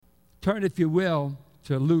Turn, if you will,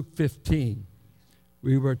 to Luke 15.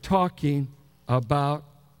 We were talking about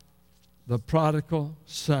the prodigal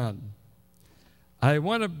son. I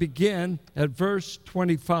want to begin at verse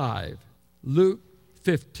 25. Luke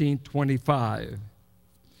 15:25.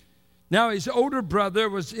 Now his older brother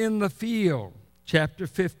was in the field. Chapter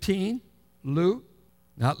 15, Luke,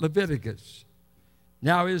 not Leviticus.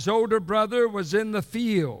 Now his older brother was in the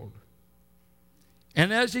field.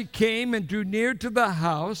 And as he came and drew near to the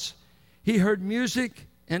house, he heard music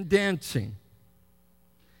and dancing.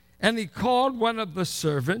 And he called one of the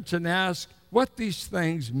servants and asked what these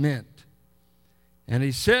things meant. And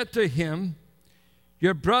he said to him,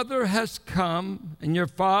 your brother has come, and your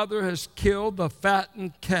father has killed the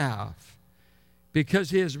fattened calf, because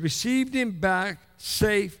he has received him back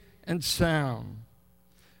safe and sound.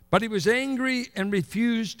 But he was angry and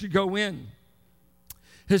refused to go in.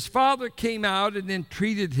 His father came out and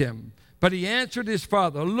entreated him, but he answered his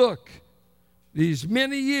father, look, these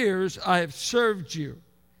many years I have served you,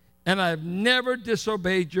 and I have never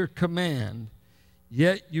disobeyed your command,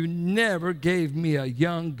 yet you never gave me a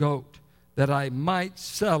young goat that I might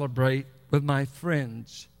celebrate with my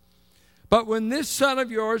friends. But when this son of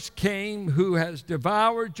yours came, who has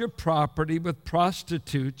devoured your property with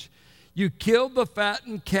prostitutes, you killed the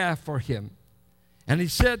fattened calf for him. And he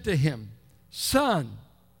said to him, son,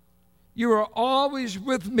 you are always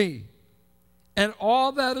with me, and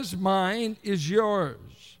all that is mine is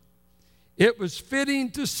yours. It was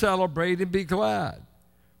fitting to celebrate and be glad.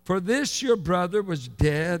 For this your brother was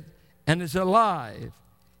dead and is alive.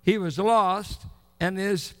 He was lost and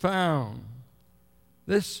is found.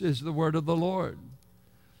 This is the word of the Lord.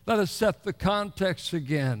 Let us set the context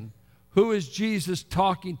again. Who is Jesus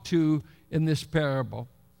talking to in this parable?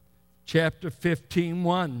 Chapter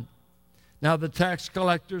 15:1. Now the tax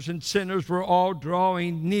collectors and sinners were all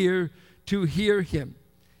drawing near to hear him.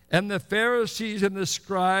 And the Pharisees and the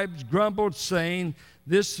scribes grumbled, saying,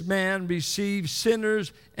 this man receives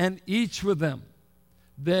sinners and eats with them.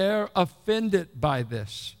 They're offended by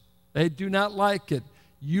this. They do not like it.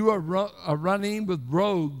 You are running with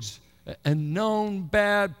rogues and known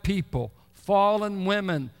bad people, fallen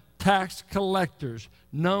women, tax collectors,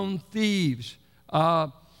 known thieves,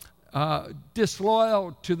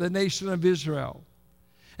 disloyal to the nation of Israel.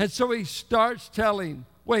 And so he starts telling,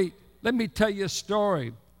 wait, let me tell you a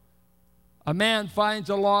story. A man finds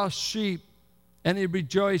a lost sheep and he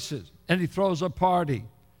rejoices and he throws a party.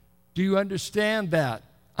 Do you understand that?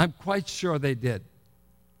 I'm quite sure they did.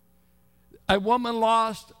 A woman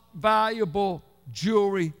lost valuable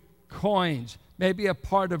jewelry, coins, maybe a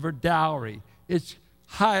part of her dowry. It's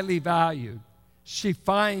highly valued. She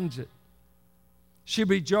finds it. She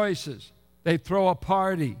rejoices. They throw a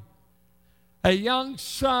party. A young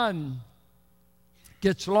son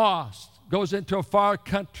gets lost, goes into a far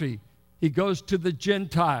country. He goes to the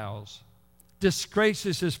Gentiles,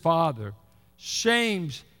 disgraces his father,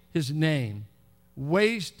 shames his name,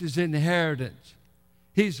 wastes his inheritance.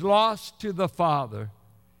 He's lost to the father.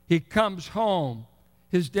 He comes home.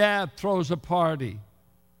 His dad throws a party.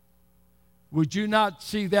 Would you not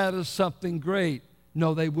see that as something great?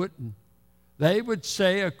 No, they wouldn't. They would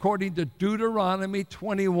say, according to Deuteronomy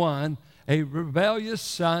 21, a rebellious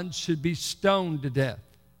son should be stoned to death.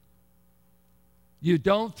 You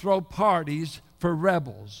don't throw parties for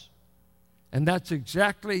rebels. And that's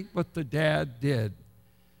exactly what the dad did,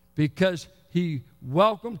 because he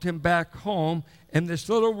welcomed him back home. And this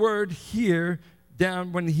little word here,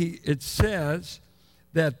 down when it says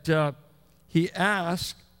that he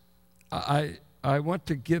asked, I want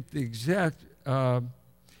to give the exact,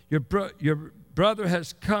 your brother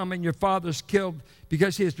has come and your father's killed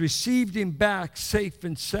because he has received him back safe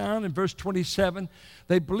and sound. In verse 27,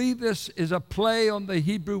 they believe this is a play on the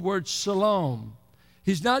Hebrew word shalom.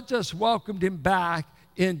 He's not just welcomed him back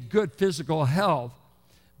in good physical health,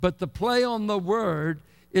 but the play on the word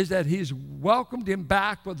is that he's welcomed him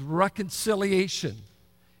back with reconciliation.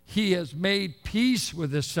 He has made peace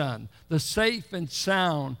with his son. The safe and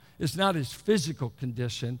sound is not his physical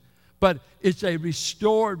condition, but it's a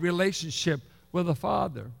restored relationship with the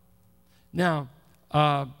father. Now,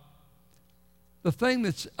 the thing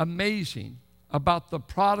that's amazing about the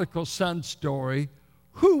prodigal son story,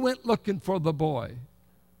 who went looking for the boy?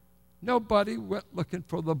 Nobody went looking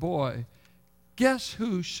for the boy. Guess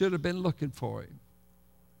who should have been looking for him?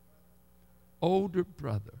 Older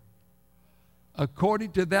brother.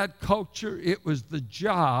 According to that culture, it was the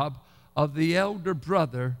job of the elder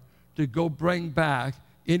brother to go bring back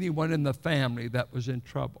anyone in the family that was in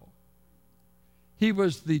trouble. He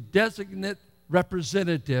was the designate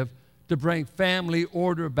representative to bring family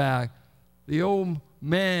order back. The old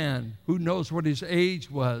man, who knows what his age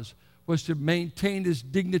was was to maintain his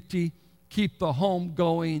dignity, keep the home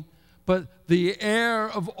going. But the heir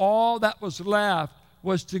of all that was left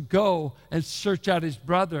was to go and search out his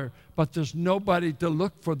brother. But there's nobody to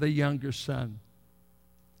look for the younger son.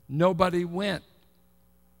 Nobody went.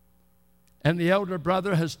 And the elder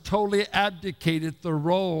brother has totally abdicated the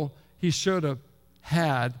role he should have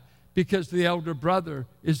had, because the elder brother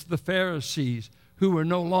is the Pharisees, who were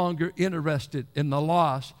no longer interested in the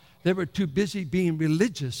lost. They were too busy being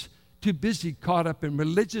religious, too busy caught up in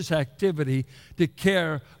religious activity to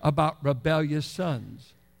care about rebellious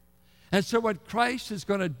sons. And so what Christ is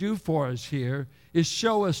going to do for us here is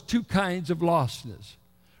show us two kinds of lostness.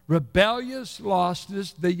 Rebellious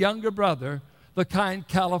lostness, the younger brother, the kind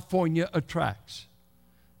California attracts.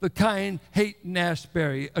 The kind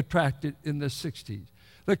Haight-Ashbury attracted in the 60s.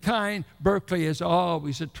 The kind Berkeley has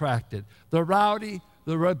always attracted. The rowdy,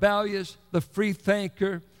 the rebellious, the free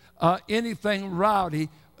thinker, anything rowdy,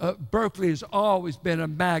 Berkeley has always been a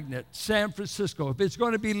magnet. San Francisco, if it's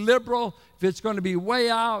going to be liberal, if it's going to be way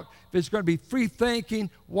out, if it's going to be free thinking,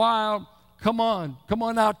 wild, come on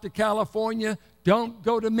out to California. Don't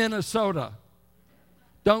go to Minnesota.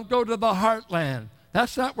 Don't go to the heartland.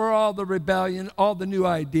 That's not where all the rebellion, all the new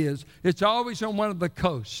ideas. It's always on one of the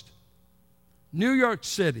coasts. New York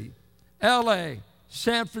City, LA,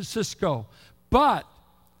 San Francisco. But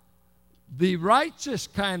the righteous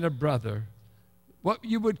kind of brother, what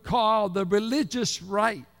you would call the religious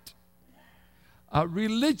right,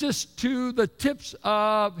 religious to the tips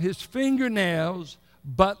of his fingernails,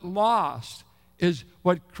 but lost, is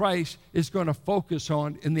what Christ is going to focus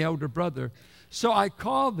on in the elder brother. So I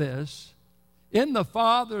call this, in the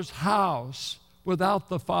Father's house without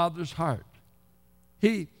the Father's heart.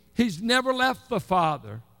 He's never left the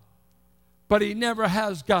Father, but he never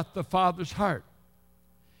has got the Father's heart.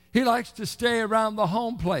 He likes to stay around the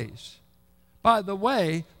home place. By the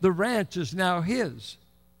way, the ranch is now his.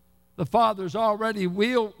 The Father's already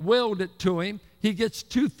willed it to him. He gets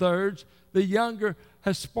 2/3. The younger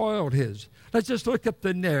has spoiled his. Let's just look at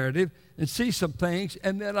the narrative and see some things,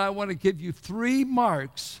 and then I want to give you 3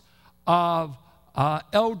 marks of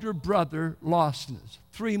elder brother lostness.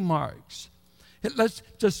 3 marks. Let's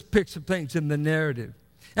just pick some things in the narrative.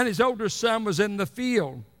 And his older son was in the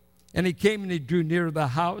field, and he came and he drew near the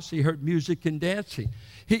house. He heard music and dancing.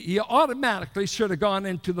 He automatically should have gone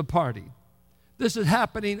into the party. This is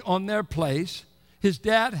happening on their place. His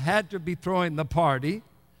dad had to be throwing the party.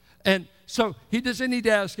 And so he doesn't need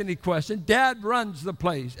to ask any questions. Dad runs the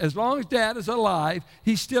place. As long as Dad is alive,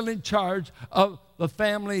 he's still in charge of the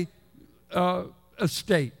family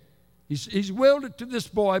estate. He's willed it to this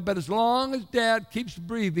boy, but as long as Dad keeps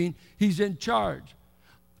breathing, he's in charge.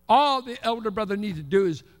 All the elder brother needs to do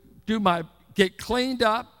is get cleaned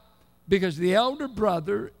up, because the elder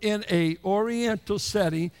brother in a oriental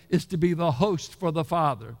setting is to be the host for the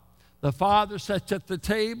father. The father sits at the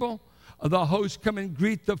table. The host come and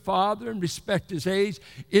greet the father and respect his age.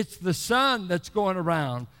 It's the son that's going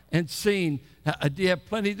around and seeing, do you have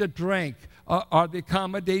plenty to drink? Are the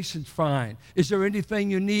accommodations fine? Is there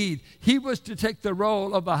anything you need? He was to take the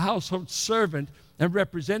role of a household servant and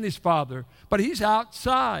represent his father, but he's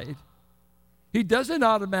outside. He doesn't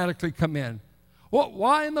automatically come in. Well,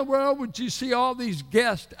 why in the world would you see all these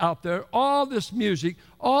guests out there, all this music,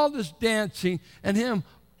 all this dancing, and him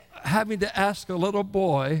having to ask a little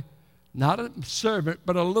boy, not a servant,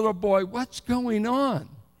 but a little boy, what's going on?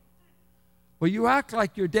 Well, you act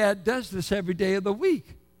like your dad does this every day of the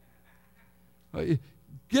week.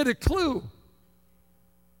 Get a clue.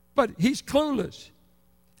 But he's clueless.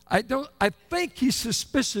 I think he's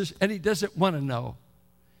suspicious and he doesn't want to know.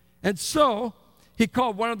 And so he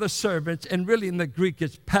called one of the servants, and really in the Greek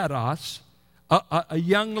it's pados, a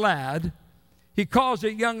young lad. He calls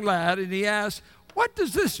a young lad and he asks, what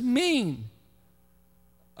does this mean?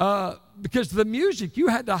 Because the music, you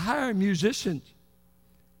had to hire musicians.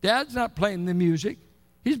 Dad's not playing the music.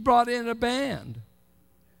 He's brought in a band.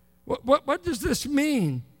 What does this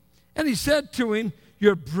mean? And he said to him,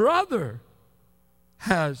 your brother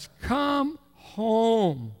has come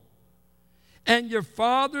home, and your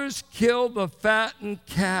father's killed the fattened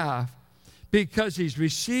calf, because he's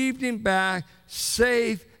received him back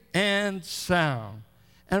safe and sound.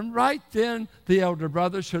 And right then, the elder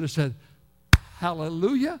brother should have said,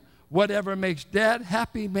 hallelujah, whatever makes Dad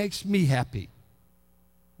happy makes me happy.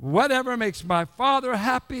 Whatever makes my father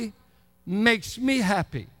happy makes me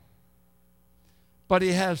happy. But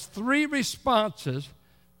he has 3 responses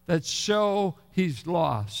that show he's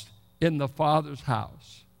lost in the Father's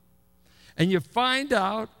house. And you find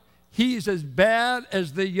out he's as bad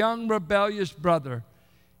as the young rebellious brother.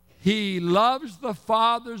 He loves the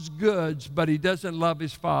Father's goods, but he doesn't love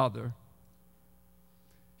his Father.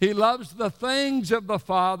 He loves the things of the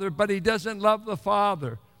Father, but he doesn't love the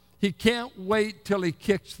Father. He can't wait till he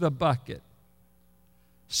kicks the bucket.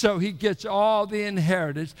 So he gets all the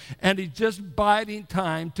inheritance, and he's just biding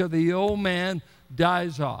time till the old man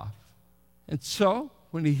dies off. And so,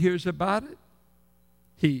 when he hears about it,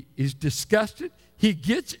 he is disgusted, he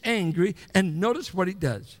gets angry, and notice what he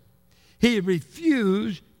does. He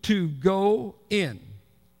refused to go in.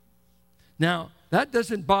 Now, that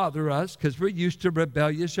doesn't bother us because we're used to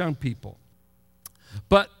rebellious young people.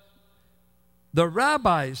 But the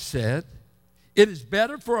rabbis said, it is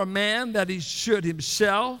better for a man that he should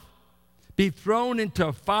himself be thrown into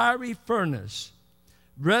a fiery furnace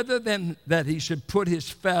rather than that he should put his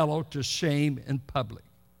fellow to shame in public.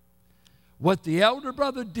 What the elder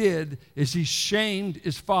brother did is he shamed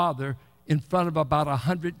his father in front of about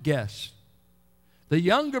 100 guests. The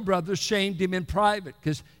younger brother shamed him in private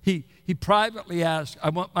because he privately asked, I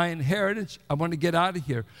want my inheritance, I want to get out of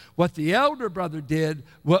here. What the elder brother did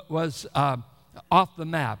was off the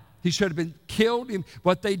map. He should have been killed.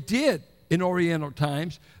 What they did in Oriental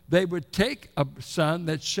times, they would take a son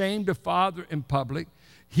that shamed a father in public.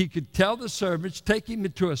 He could tell the servants, take him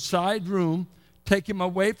into a side room, take him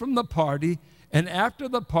away from the party, and after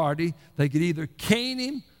the party, they could either cane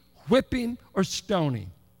him, whip him, or stone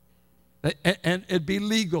him. And it'd be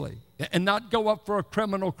legally, and not go up for a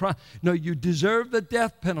criminal crime. No, you deserve the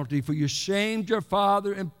death penalty for you shamed your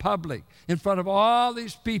father in public in front of all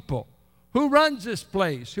these people. Who runs this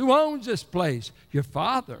place? Who owns this place? Your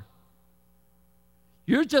father.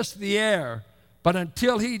 You're just the heir, but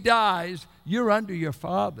until he dies, you're under your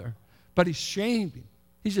father. But he shamed him.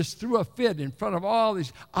 He just threw a fit in front of all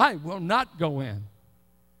these. I will not go in.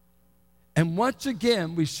 And once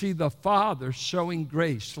again, we see the father showing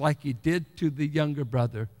grace like he did to the younger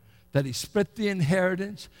brother, that he split the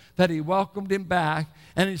inheritance, that he welcomed him back,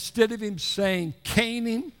 and instead of him saying, cane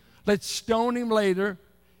him, let's stone him later,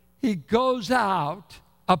 he goes out,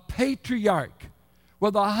 a patriarch,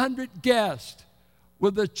 with 100 guests,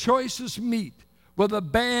 with the choicest meat, with a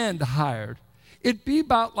band hired. It'd be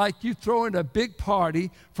about like you throwing a big party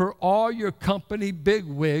for all your company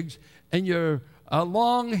bigwigs, and your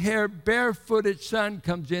long-haired, barefooted son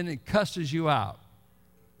comes in and cusses you out.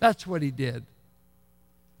 That's what he did.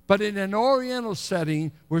 But in an Oriental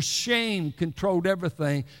setting where shame controlled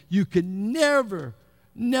everything, you could never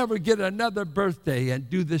get another birthday and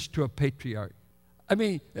do this to a patriarch. I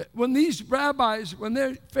mean, when these rabbis, when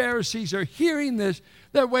their Pharisees are hearing this,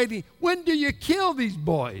 they're waiting. When do you kill these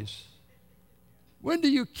boys? When do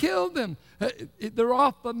you kill them? They're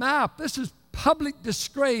off the map. This is public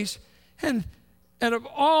disgrace. And of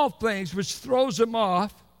all things, which throws him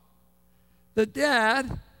off, the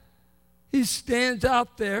dad, he stands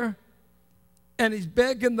out there and he's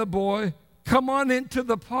begging the boy, come on into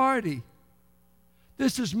the party.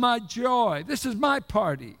 This is my joy. This is my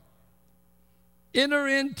party. Enter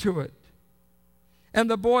into it. And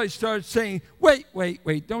the boy starts saying, wait,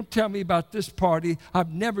 don't tell me about this party.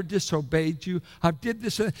 I've never disobeyed you. I did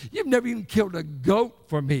this. You've never even killed a goat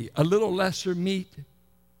for me, a little lesser meat.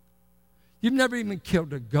 You've never even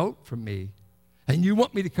killed a goat for me. And you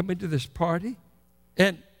want me to come into this party?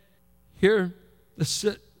 And here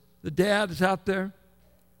the dad is out there.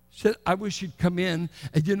 Said, I wish you'd come in.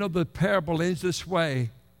 And you know, the parable ends this way.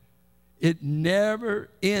 It never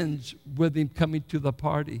ends with him coming to the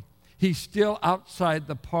party. He's still outside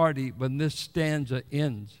the party when this stanza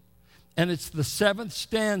ends. And it's the 7th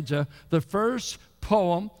stanza. The first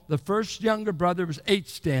poem, the first younger brother, was 8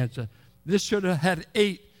 stanza. This should have had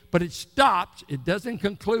 8, but it stops. It doesn't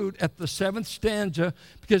conclude at the 7th stanza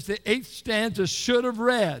because the 8th stanza should have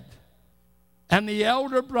read, and the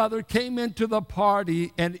elder brother came into the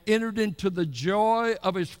party and entered into the joy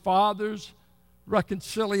of his father's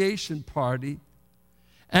reconciliation party,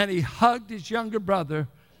 and he hugged his younger brother,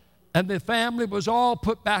 and the family was all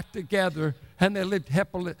put back together, and they lived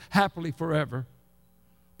happily forever.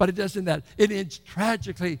 But it doesn't that. It ends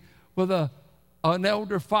tragically with an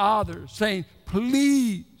elder father saying,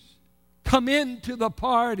 please come into the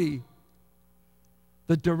party.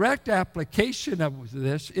 The direct application of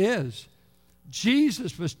this is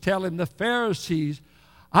Jesus was telling the Pharisees,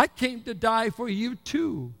 I came to die for you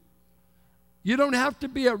too. You don't have to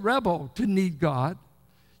be a rebel to need God.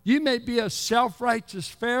 You may be a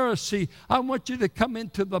self-righteous Pharisee. I want you to come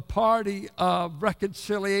into the party of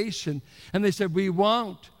reconciliation. And they said, we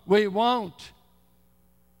won't.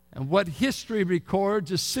 And what history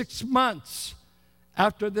records is 6 months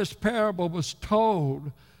after this parable was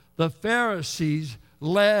told, the Pharisees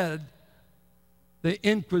led the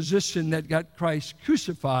Inquisition that got Christ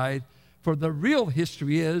crucified. For the real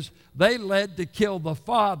history is they led to kill the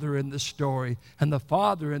Father in the story, and the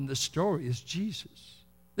Father in the story is Jesus.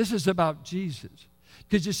 This is about Jesus.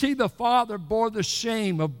 Because you see, the Father bore the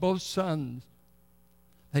shame of both sons.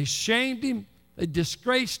 They shamed him, they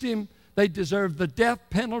disgraced him, they deserved the death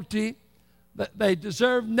penalty, they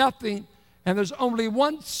deserved nothing, and there's only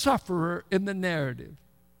one sufferer in the narrative.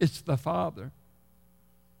 It's the Father.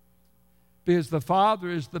 Because the Father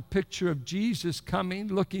is the picture of Jesus coming,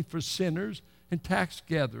 looking for sinners and tax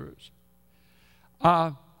gatherers.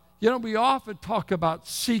 We often talk about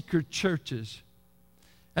secret churches.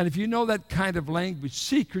 And if you know that kind of language,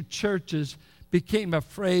 secret churches became a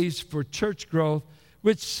phrase for church growth,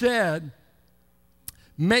 which said,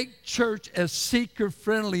 make church as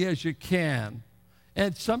seeker-friendly as you can.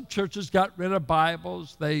 And some churches got rid of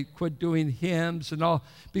Bibles. They quit doing hymns and all,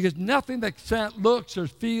 because nothing that looks or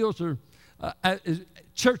feels or is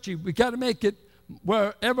churchy. We got to make it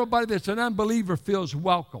where everybody that's an unbeliever feels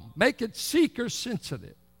welcome. Make it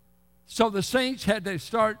seeker-sensitive. So the saints had to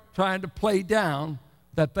start trying to play down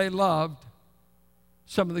that they loved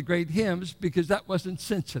some of the great hymns because that wasn't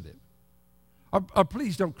sensitive. Or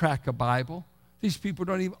please don't crack a Bible. These people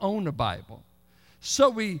don't even own a Bible. So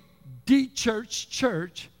we de-church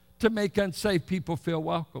church to make unsaved people feel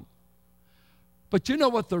welcome. But you know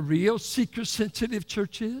what the real seeker-sensitive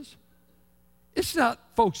church is? It's not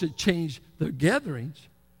folks that change their gatherings.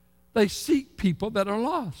 They seek people that are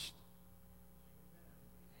lost.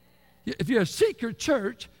 If you're a seeker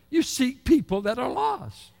church, you seek people that are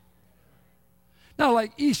lost. Now,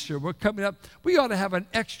 like Easter, we're coming up. We ought to have an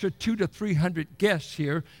extra 200 to 300 guests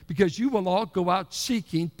here because you will all go out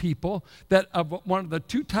seeking people that one of the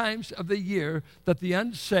 2 times of the year that the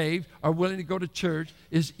unsaved are willing to go to church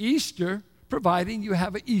is Easter, providing you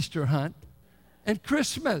have an Easter hunt, and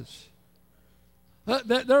Christmas.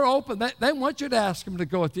 They're open. They want you to ask them to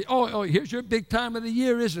go at here's your big time of the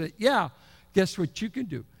year, isn't it? Yeah. Guess what you can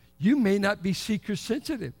do? You may not be seeker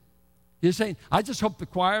sensitive. You're saying, I just hope the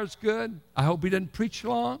choir's good. I hope he doesn't preach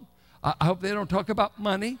long. I hope they don't talk about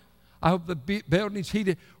money. I hope the building's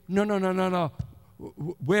heated. No.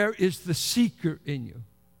 Where is the seeker in you?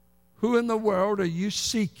 Who in the world are you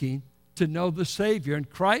seeking to know the Savior? And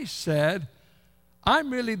Christ said,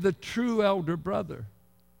 I'm really the true elder brother.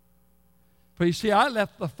 For you see, I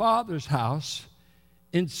left the Father's house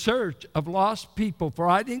in search of lost people, for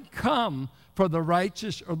I didn't come for the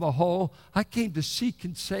righteous or the whole. I came to seek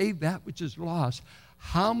and save that which is lost.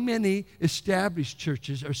 How many established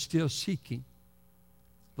churches are still seeking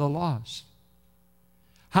the lost?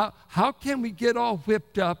 How can we get all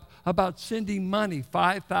whipped up about sending money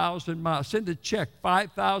 5,000 miles, send a check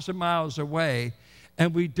 5,000 miles away,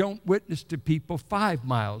 and we don't witness to people 5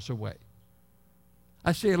 miles away?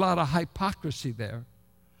 I see a lot of hypocrisy there.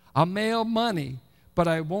 I'll mail money, but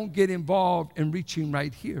I won't get involved in reaching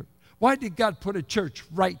right here. Why did God put a church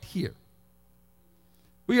right here?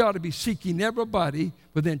 We ought to be seeking everybody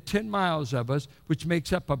within 10 miles of us, which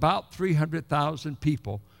makes up about 300,000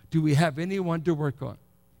 people. Do we have anyone to work on?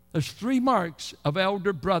 There's 3 marks of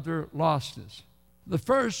elder brother lostness. The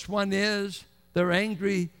first one is they're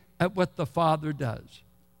angry at what the Father does.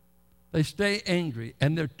 They stay angry,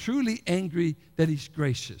 and they're truly angry that He's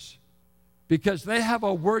gracious because they have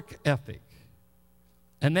a work ethic,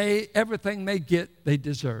 and everything they get, they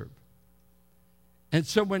deserve. And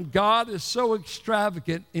so when God is so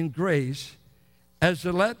extravagant in grace as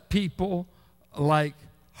to let people like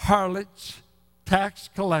harlots, tax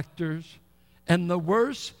collectors, and the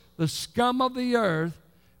worst, the scum of the earth,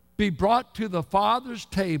 be brought to the Father's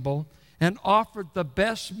table and offered the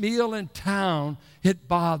best meal in town, it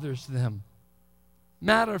bothers them.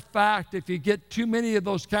 Matter of fact, if you get too many of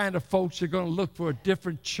those kind of folks, you're going to look for a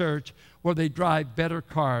different church where they drive better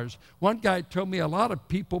cars. One guy told me a lot of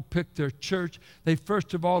people pick their church. They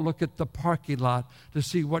first of all look at the parking lot to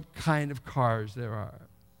see what kind of cars there are.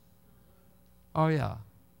 Oh, yeah.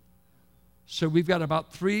 So we've got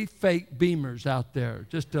about 3 fake Beamers out there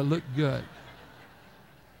just to look good.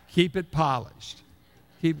 Keep it polished.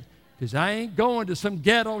 Because I ain't going to some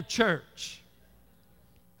ghetto church.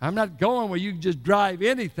 I'm not going where you can just drive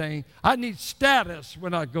anything. I need status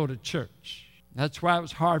when I go to church. That's why it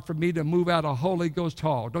was hard for me to move out of Holy Ghost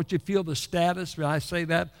Hall. Don't you feel the status when I say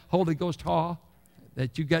that, Holy Ghost Hall?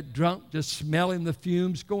 That you got drunk just smelling the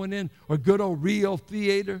fumes going in? Or good old Rio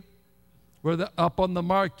Theater, where up on the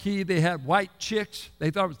marquee they had white chicks. They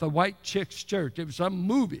thought it was the White Chicks Church. It was some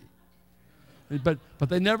movie. But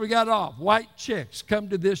they never got off. White chicks come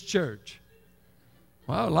to this church.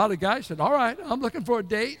 Well, a lot of guys said, all right, I'm looking for a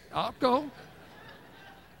date. I'll go.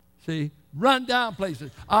 See, run down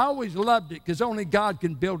places. I always loved it because only God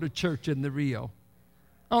can build a church in the Rio.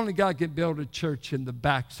 Only God can build a church in the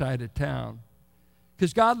backside of town.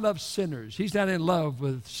 Because God loves sinners. He's not in love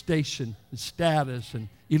with station and status and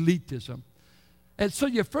elitism. And so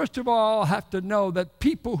you first of all have to know that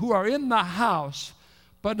people who are in the house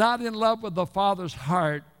but not in love with the Father's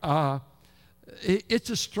heart, it's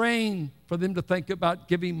a strain for them to think about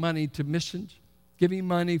giving money to missions, giving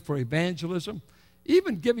money for evangelism,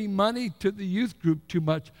 even giving money to the youth group too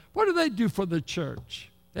much. What do they do for the church?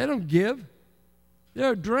 They don't give.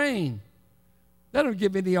 They're a drain. They don't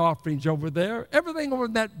give any offerings over there. Everything over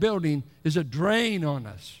in that building is a drain on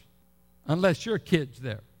us, unless your kid's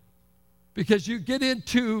there. Because you get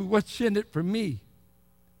into what's in it for me.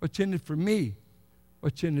 What's in it for me?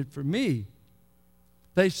 What's in it for me?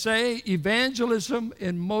 They say evangelism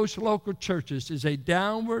in most local churches is a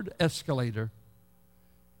downward escalator.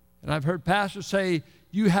 And I've heard pastors say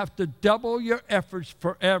you have to double your efforts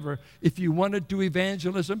forever if you want to do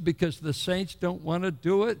evangelism because the saints don't want to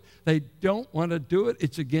do it. They don't want to do it.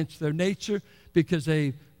 It's against their nature because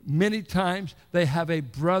many times they have a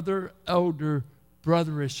elder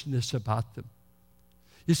brotherishness about them.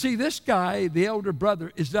 You see, this guy, the elder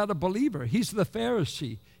brother, is not a believer. He's the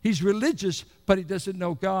Pharisee. He's religious, but he doesn't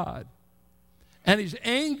know God. And he's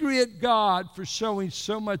angry at God for showing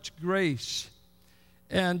so much grace.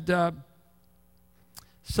 And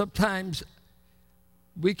sometimes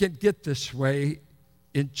we can get this way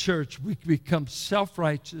in church. We become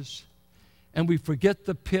self-righteous, and we forget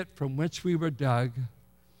the pit from whence we were dug,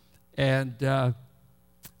 and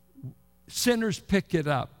sinners pick it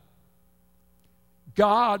up.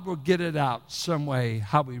 God will get it out some way,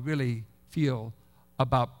 how we really feel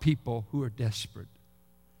about people who are desperate.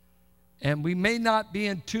 And we may not be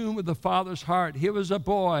in tune with the Father's heart. Here was a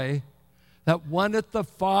boy that wanted the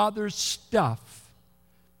Father's stuff,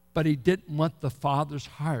 but he didn't want the Father's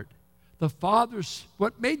heart.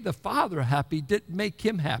 What made the Father happy didn't make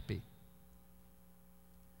him happy.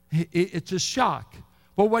 It's a shock.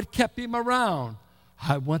 Well, what kept him around?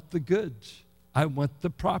 I want the goods. I want the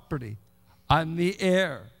property. I'm the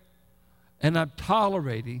heir. And I'm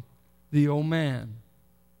tolerating the old man.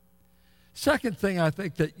 Second thing I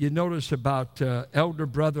think that you notice about elder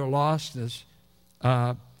brother lostness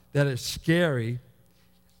that is scary,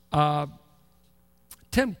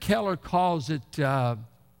 Tim Keller calls it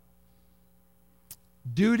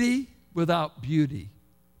duty without beauty.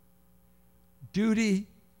 Duty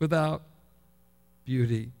without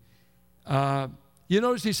beauty. You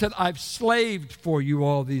notice he said, I've slaved for you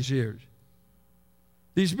all these years.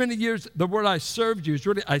 These many years, the word I served you is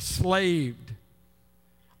really I slaved.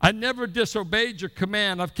 I never disobeyed your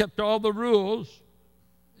command. I've kept all the rules.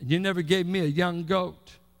 And you never gave me a young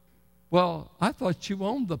goat. Well, I thought you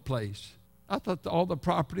owned the place. I thought all the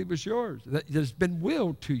property was yours. That has been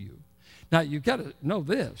willed to you. Now, you've got to know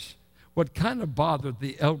this. What kind of bothered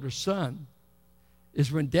the elder son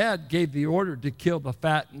is when Dad gave the order to kill the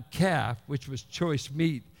fattened calf, which was choice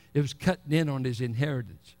meat, it was cutting in on his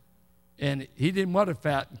inheritance. And he didn't want a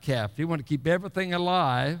fattened calf. He wanted to keep everything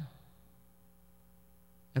alive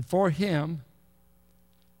and for him.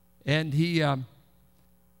 And he,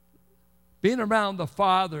 being around the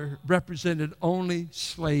Father represented only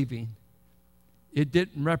slaving. It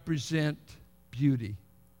didn't represent beauty.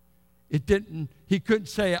 He couldn't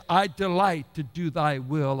say, I delight to do thy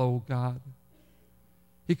will, O God.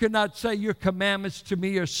 He could not say, your commandments to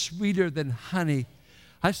me are sweeter than honey.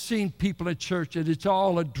 I've seen people in church, and it's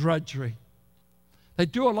all a drudgery. They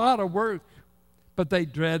do a lot of work, but they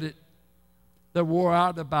dread it. They're wore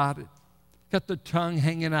out about it. Got their tongue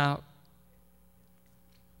hanging out.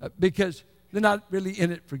 Because they're not really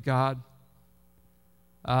in it for God.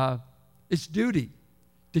 It's duty.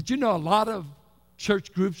 Did you know a lot of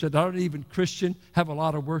church groups that aren't even Christian have a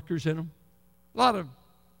lot of workers in them? A lot of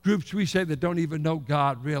groups we say that don't even know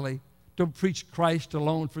God really, don't preach Christ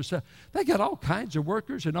alone for self. They got all kinds of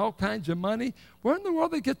workers and all kinds of money. Where in the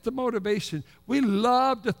world they get the motivation? We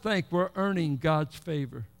love to think we're earning God's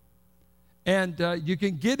favor. And you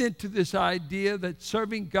can get into this idea that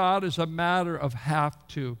serving God is a matter of have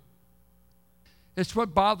to. It's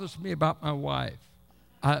what bothers me about my wife.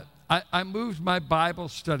 I moved my Bible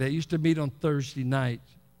study. I used to meet on Thursday nights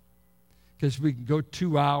because we can go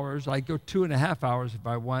 2 hours. I go 2.5 hours if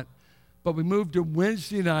I want. But we moved to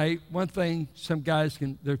Wednesday night. One thing, some guys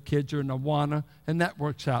their kids are in Awana, and that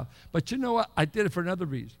works out. But you know what? I did it for another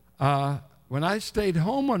reason. When I stayed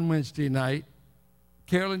home on Wednesday night,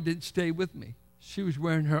 Carolyn didn't stay with me. She was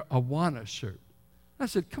wearing her Awana shirt. I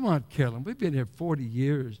said, come on, Carolyn, we've been here 40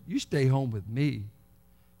 years. You stay home with me.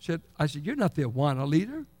 I said, you're not the Awana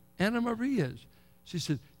leader. Anna Marie is. She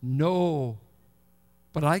said, no,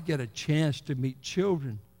 but I get a chance to meet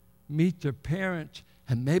children, meet their parents,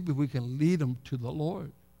 and maybe we can lead them to the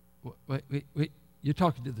Lord. Wait. You're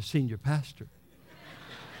talking to the senior pastor.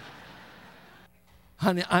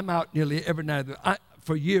 Honey, I'm out nearly every night.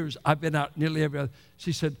 For years, I've been out nearly every other.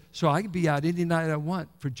 She said, so I can be out any night I want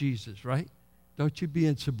for Jesus, right? Don't you be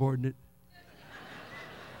insubordinate.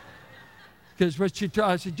 Because what she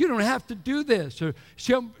told, I said, you don't have to do this. Or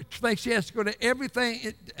she thinks she has to go to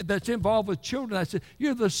everything that's involved with children. I said,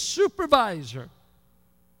 you're the supervisor.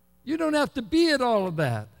 You don't have to be at all of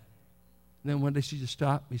that. And then one day she just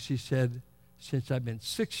stopped me. She said, since I've been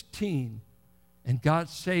 16 and God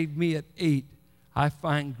saved me at 8, I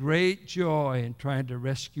find great joy in trying to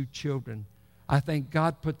rescue children. I think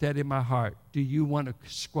God put that in my heart. Do you want to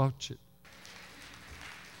squelch it?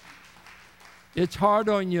 It's hard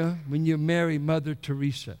on you when you marry Mother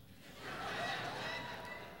Teresa.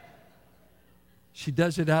 She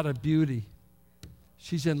does it out of beauty.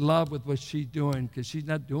 She's in love with what she's doing because she's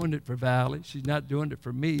not doing it for Valley. She's not doing it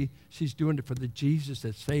for me. She's doing it for the Jesus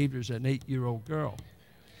that saved her as an 8-year-old girl.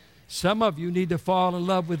 Some of you need to fall in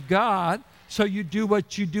love with God, so you do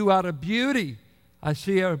what you do out of beauty. I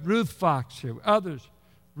see a Ruth Fox here. Others.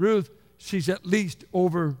 Ruth, she's at least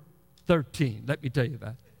over 13. Let me tell you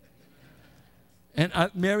that. And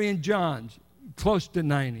Marion Johns, close to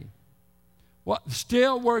 90. Well,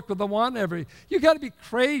 still work with the one every. You got to be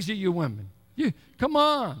crazy, you women. Come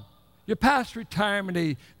on. You're past retirement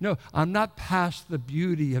age. No, I'm not past the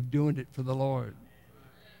beauty of doing it for the Lord.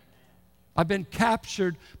 I've been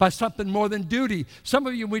captured by something more than duty. Some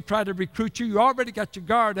of you, we try to recruit you. You already got your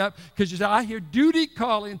guard up because you say, I hear duty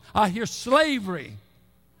calling. I hear slavery.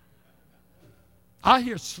 I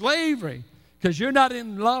hear slavery. Because you're not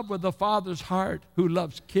in love with the Father's heart who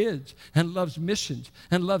loves kids and loves missions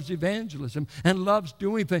and loves evangelism and loves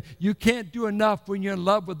doing things. You can't do enough when you're in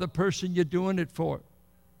love with the person you're doing it for.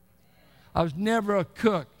 I was never a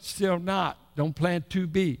cook, still not. Don't plan to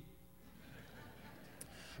be.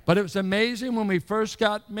 But it was amazing when we first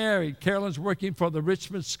got married. Carolyn's working for the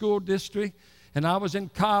Richmond School District, and I was in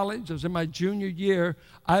college. I was in my junior year.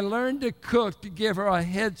 I learned to cook to give her a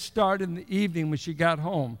head start in the evening when she got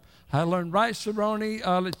home. I learned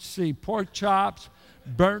rice-a-roni, pork chops,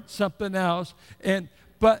 burnt something else. And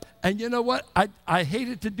you know what? I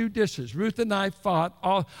hated to do dishes. Ruth and I fought.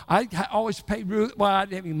 I always paid Ruth. Well, I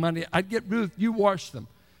didn't have any money. I'd get Ruth, you wash them.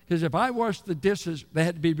 Because if I washed the dishes, they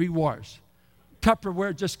had to be re-washed.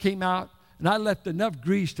 Tupperware just came out, and I left enough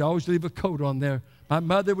grease to always leave a coat on there. My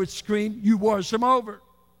mother would scream, you wash them over.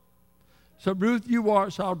 So Ruth, you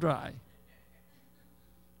wash, I'll dry.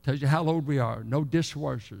 Tells you how old we are. No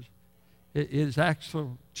dishwashers. It is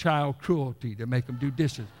actual child cruelty to make them do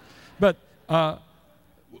dishes. But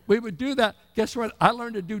we would do that. Guess what? I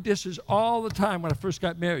learned to do dishes all the time when I first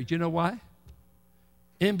got married. You know why?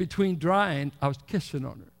 In between drying, I was kissing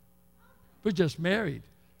on her. We're just married.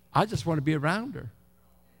 I just want to be around her.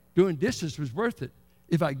 Doing dishes was worth it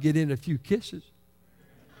if I get in a few kisses.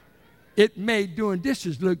 It made doing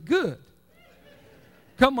dishes look good.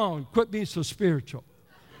 Come on, quit being so spiritual.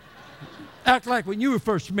 Act like when you were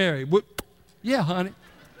first married. Yeah, honey.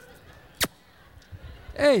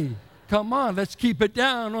 Hey, come on, let's keep it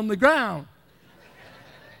down on the ground.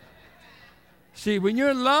 See, when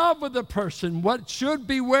you're in love with a person, what should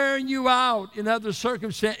be wearing you out in other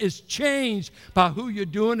circumstances is changed by who you're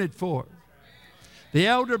doing it for. The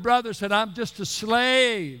elder brother said, I'm just a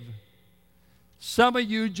slave. Some of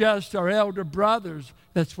you just are elder brothers.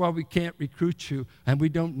 That's why we can't recruit you, and we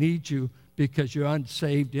don't need you because you're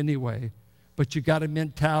unsaved anyway. But you got a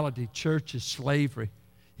mentality. Church is slavery.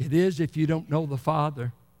 It is if you don't know the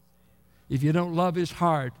Father, if you don't love His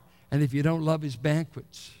heart, and if you don't love His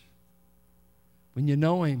banquets. When you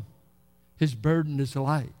know Him, His burden is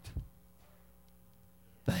light.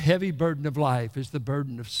 The heavy burden of life is the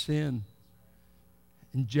burden of sin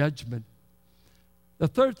and judgment. The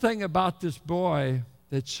third thing about this boy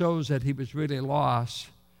that shows that he was really lost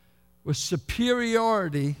was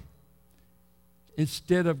superiority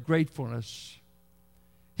instead of gratefulness.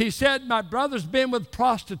 He said, my brother's been with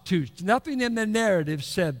prostitutes. Nothing in the narrative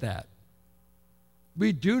said that.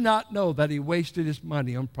 We do not know that he wasted his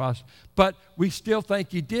money on prostitutes, but we still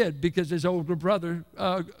think he did because his older brother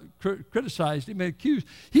criticized him and accused.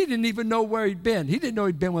 He didn't even know where he'd been. He didn't know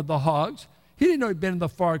he'd been with the hogs. He didn't know he'd been in the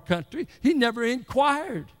far country. He never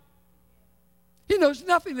inquired. He knows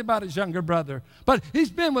nothing about his younger brother, but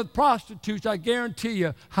he's been with prostitutes, I guarantee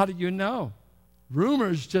you. How do you know?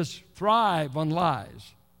 Rumors just thrive on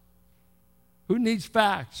lies. Who needs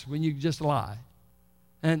facts when you just lie?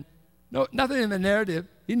 And no, nothing in the narrative.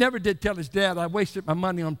 He never did tell his dad, I wasted my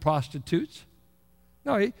money on prostitutes.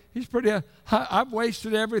 No, he's pretty, I've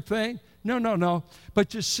wasted everything. No, no, no.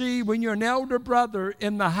 But you see, when you're an elder brother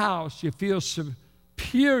in the house, you feel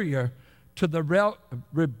superior to the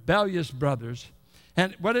rebellious brothers.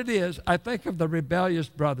 And what it is, I think of the rebellious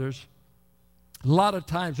brothers, a lot of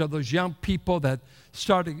times are those young people that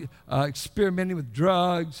started experimenting with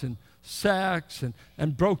drugs and sex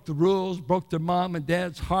and broke the rules, broke their mom and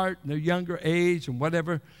dad's heart in their younger age and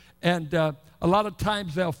whatever. And a lot of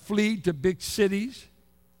times they'll flee to big cities.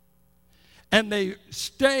 And they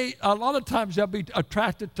stay, a lot of times they'll be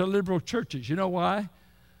attracted to liberal churches. You know why?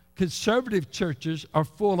 Conservative churches are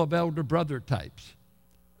full of elder brother types.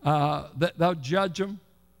 They'll judge them.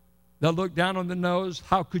 They'll look down on the nose.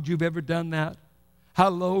 How could you have ever done that? How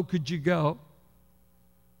low could you go?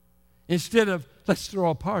 Instead of, let's throw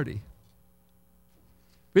a party.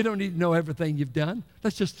 We don't need to know everything you've done.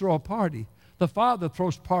 Let's just throw a party. The Father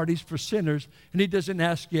throws parties for sinners, and He doesn't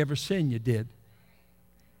ask you every sin you did.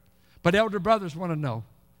 But elder brothers want to know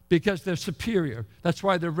because they're superior. That's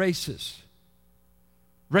why they're racist.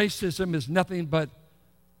 Racism is nothing but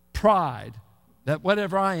pride that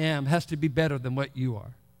whatever I am has to be better than what you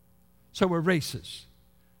are. So we're racist.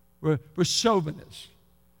 We're chauvinists.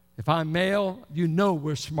 If I'm male, you know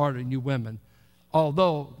we're smarter than you women,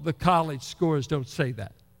 although the college scores don't say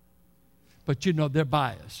that. But you know they're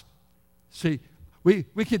biased. See, we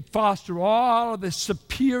can foster all of this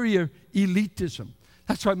superior elitism.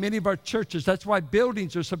 That's why many of our churches, that's why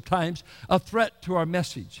buildings are sometimes a threat to our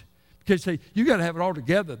message. Because they say, you got to have it all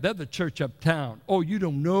together. They're the church uptown. Oh, you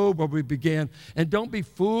don't know where we began. And don't be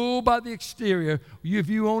fooled by the exterior if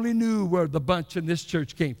you only knew where the bunch in this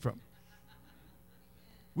church came from.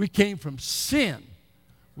 We came from sin.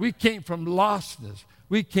 We came from lostness.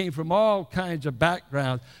 We came from all kinds of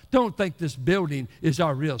backgrounds. Don't think this building is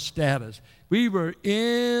our real status. We were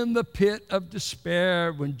in the pit of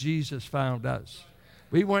despair when Jesus found us.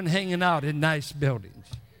 We weren't hanging out in nice buildings.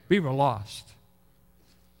 We were lost.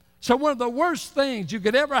 So one of the worst things you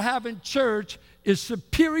could ever have in church is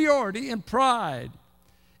superiority and pride.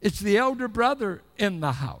 It's the elder brother in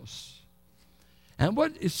the house. And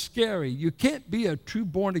what is scary, you can't be a true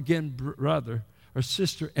born-again brother or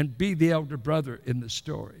sister and be the elder brother in the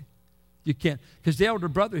story. You can't, because the elder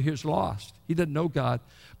brother here is lost. He doesn't know God.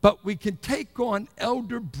 But we can take on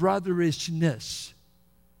elder brotherishness,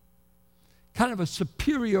 kind of a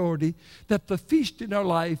superiority that the feast in our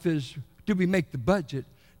life is, do we make the budget,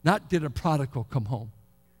 not did a prodigal come home.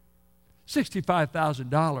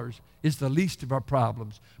 $65,000 is the least of our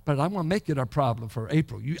problems, but I'm going to make it our problem for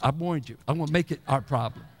April. I warned you. I'm going to make it our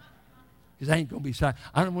problem. Because I ain't going to be silent.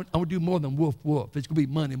 I'm going to do more than woof, woof. It's going to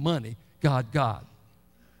be money, money, God, God.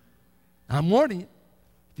 I'm warning you.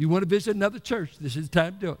 If you want to visit another church, this is the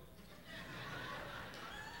time to do it.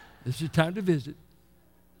 This is the time to visit.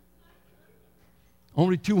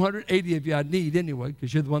 Only 280 of you I need anyway,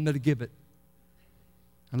 because you're the one that'll give it.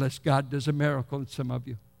 Unless God does a miracle in some of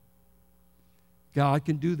you. God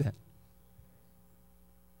can do that.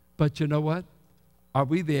 But you know what? Are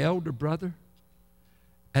we the elder brother?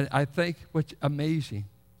 And I think what's amazing,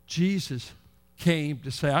 Jesus came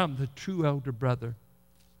to say, I'm the true elder brother.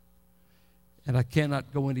 And I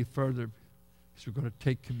cannot go any further because we're going to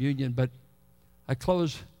take communion. But I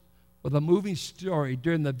close with a moving story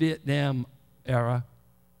during the Vietnam era.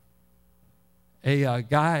 A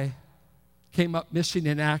guy came up missing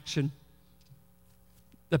in action.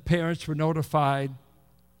 The parents were notified,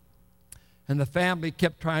 and the family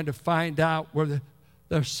kept trying to find out where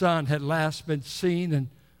their son had last been seen. And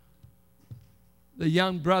the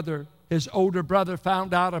young brother, his older brother,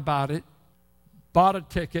 found out about it, bought a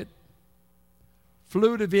ticket,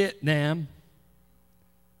 flew to Vietnam,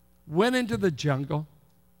 went into the jungle,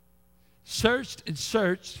 searched and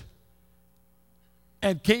searched,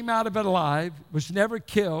 and came out of it alive, was never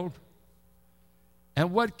killed.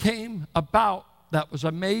 And what came about that was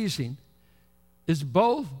amazing is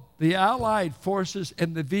both the Allied forces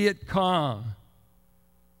and the Viet Cong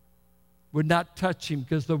would not touch him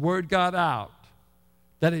because the word got out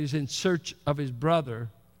that he was in search of his brother,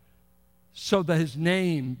 so that his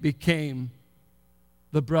name became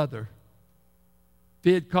the brother.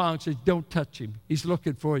 Viet Cong says, don't touch him. He's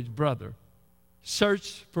looking for his brother.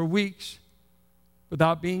 Searched for weeks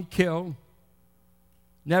without being killed.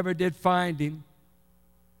 Never did find him.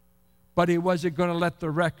 But he wasn't going to let the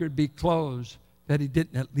record be closed that he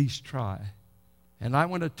didn't at least try. And I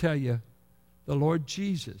want to tell you, the Lord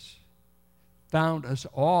Jesus found us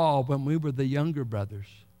all when we were the younger brothers.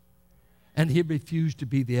 And he refused to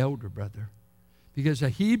be the elder brother. Because the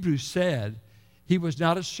Hebrew said he was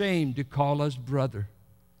not ashamed to call us brother.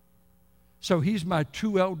 So he's my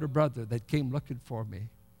true elder brother that came looking for me.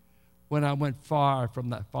 when I went far from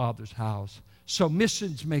that Father's house. So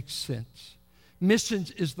missions makes sense.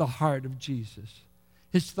 Missions is the heart of Jesus.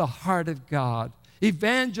 It's the heart of God.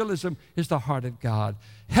 Evangelism is the heart of God.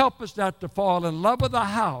 Help us not to fall in love with the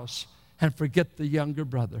house and forget the younger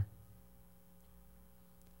brother.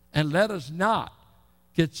 And let us not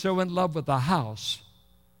get so in love with the house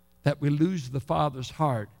that we lose the Father's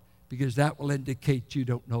heart, because that will indicate you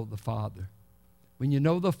don't know the Father. When you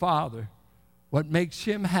know the Father, what makes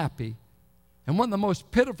him happy, and one of the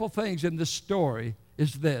most pitiful things in this story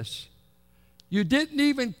is this: you didn't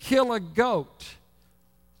even kill a goat.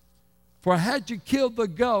 For had you killed the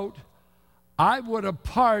goat, I would have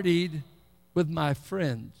partied with my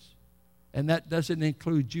friends. And that doesn't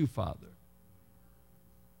include you, Father.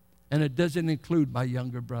 And it doesn't include my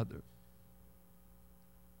younger brother.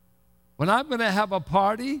 When I'm going to have a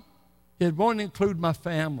party, it won't include my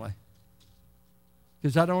family.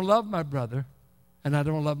 Because I don't love my brother and I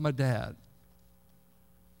don't love my dad.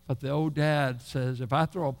 But the old dad says, if I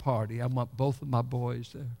throw a party, I want both of my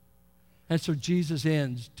boys there. And so Jesus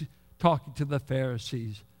ends talking to the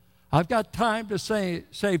Pharisees. I've got time to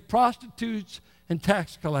save prostitutes and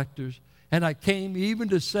tax collectors, and I came even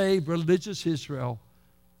to save religious Israel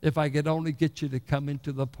if I could only get you to come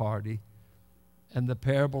into the party. And the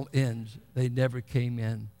parable ends. They never came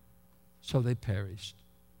in, so they perished.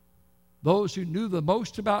 Those who knew the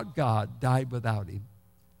most about God died without him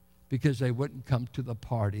because they wouldn't come to the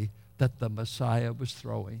party that the Messiah was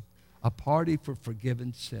throwing, a party for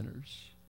forgiven sinners.